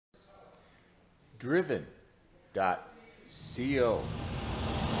driven.co.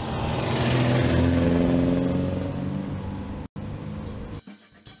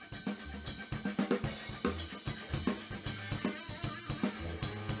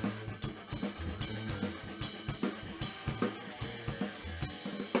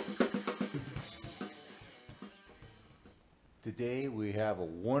 Today we have a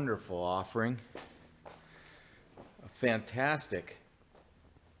wonderful offering, a fantastic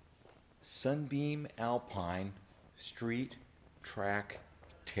SUNBEAM Alpine Street Track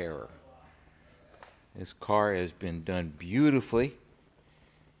Terror. This car has been done beautifully.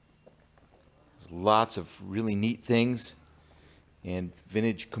 There's lots of really neat things and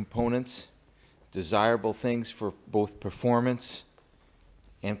vintage components, desirable things for both performance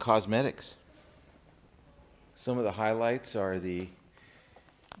and cosmetics. Some of the highlights are the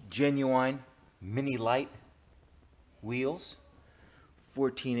genuine mini LITE wheels,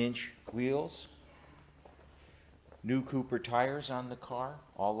 14-inch wheels, new Cooper tires on the car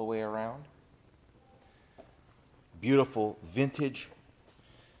all the way around, beautiful vintage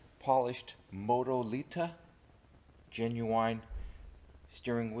polished MOTO LITA, genuine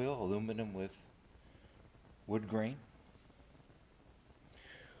steering wheel, aluminum with wood grain.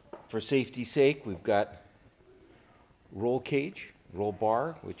 For safety's sake, we've got roll cage, roll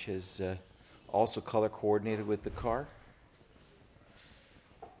bar, which is also color coordinated with the car.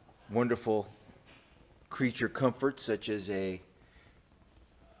 Wonderful creature comforts such as a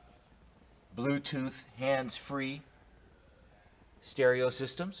Bluetooth hands-free stereo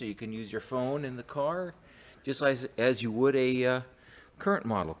system, so you can use your phone in the car just as you would a current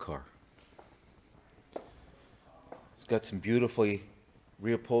model car. It's got some beautifully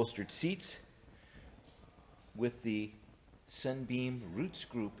reupholstered seats with the SUNBEAM Roots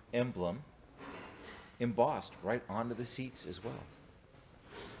Group emblem embossed right onto the seats as well.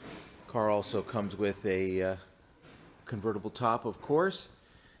 Car also comes with a convertible top, of course,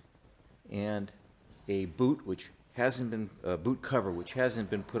 and a boot boot cover which hasn't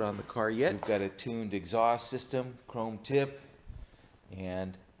been put on the car yet. We've got a tuned exhaust system, chrome tip,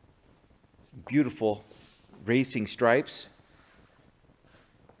 and some beautiful racing stripes.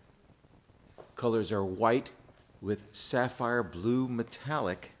 Colors are white with sapphire blue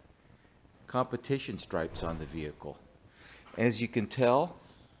metallic competition stripes on the vehicle. As you can tell,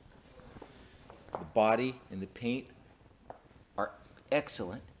 the body and the paint are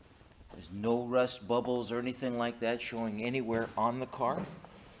excellent. There's no rust bubbles or anything like that showing anywhere on the car.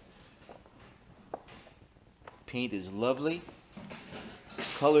 Paint is lovely,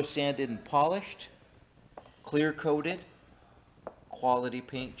 color sanded and polished, clear coated, quality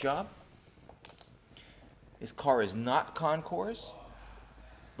paint job. This car is not concours,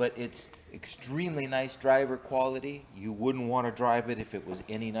 but it's extremely nice driver quality. You wouldn't want to drive it if it was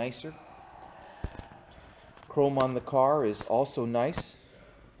any nicer. Chrome on the car is also nice.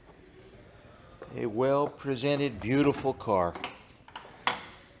 A well-presented, beautiful car.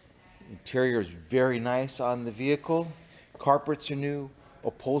 Interior is very nice on the vehicle. Carpets are new,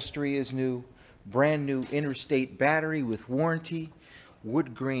 upholstery is new, brand new interstate battery with warranty,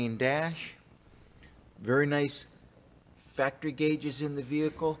 wood grain dash. Very nice factory gauges in the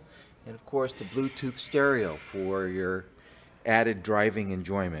vehicle, and of course the Bluetooth stereo for your added driving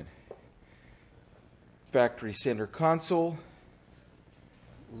enjoyment. Factory center console.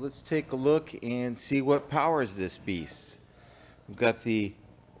 Let's take a look and see what powers this beast. We've got the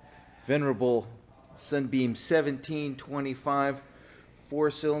venerable SUNBEAM 1725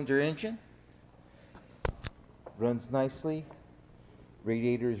 4-cylinder engine. Runs nicely.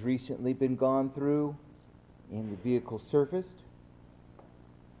 Radiator's recently been gone through and the vehicle surfaced.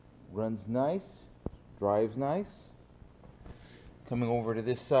 Runs nice, drives nice. Coming over to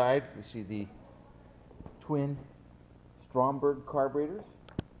this side, we see the twin Stromberg carburetors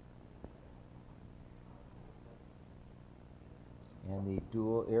and the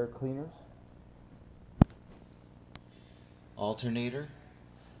dual air cleaners. Alternator.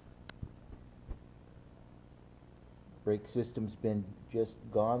 Brake system's been just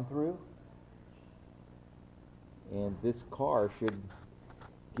gone through, and this car should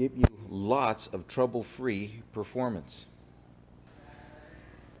give you lots of trouble-free performance.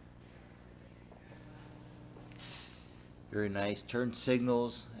 Very nice turn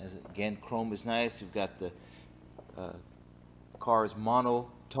signals. As again, chrome is nice. We've got the car's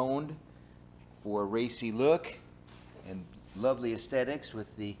monotoned for a racy look and lovely aesthetics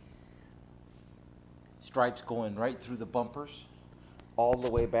with the stripes going right through the bumpers all the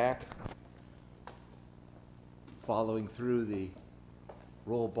way back, following through the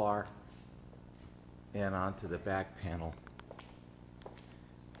roll bar and onto the back panel.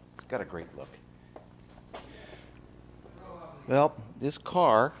 It's got a great look. Well, this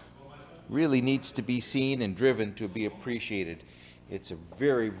car really needs to be seen and driven to be appreciated. It's a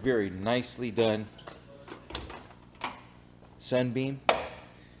very, very nicely done Sunbeam.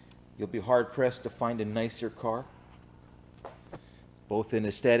 You'll be hard pressed to find a nicer car, both in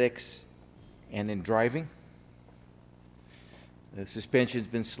aesthetics and in driving. The suspension's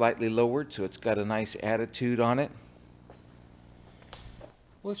been slightly lowered, so it's got a nice attitude on it.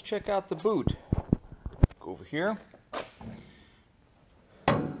 Let's check out the boot. Go over here.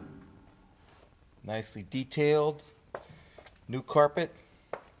 Nicely detailed, new carpet,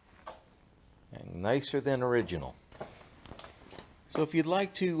 and nicer than original. So if you'd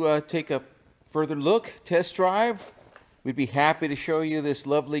like to take a further look, test drive, we'd be happy to show you this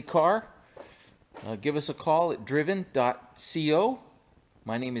lovely car. Give us a call at driven.co.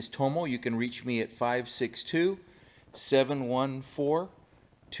 My name is Tomo. You can reach me at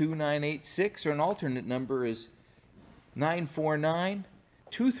 562-714-2986, or an alternate number is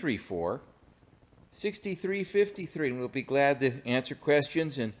 949-234-6353, and we'll be glad to answer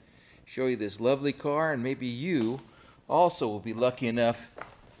questions and show you this lovely car, and maybe you also will be lucky enough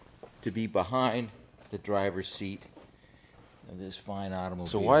to be behind the driver's seat of this fine automobile.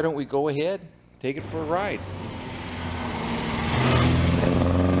 So why don't we go ahead, take it for a ride.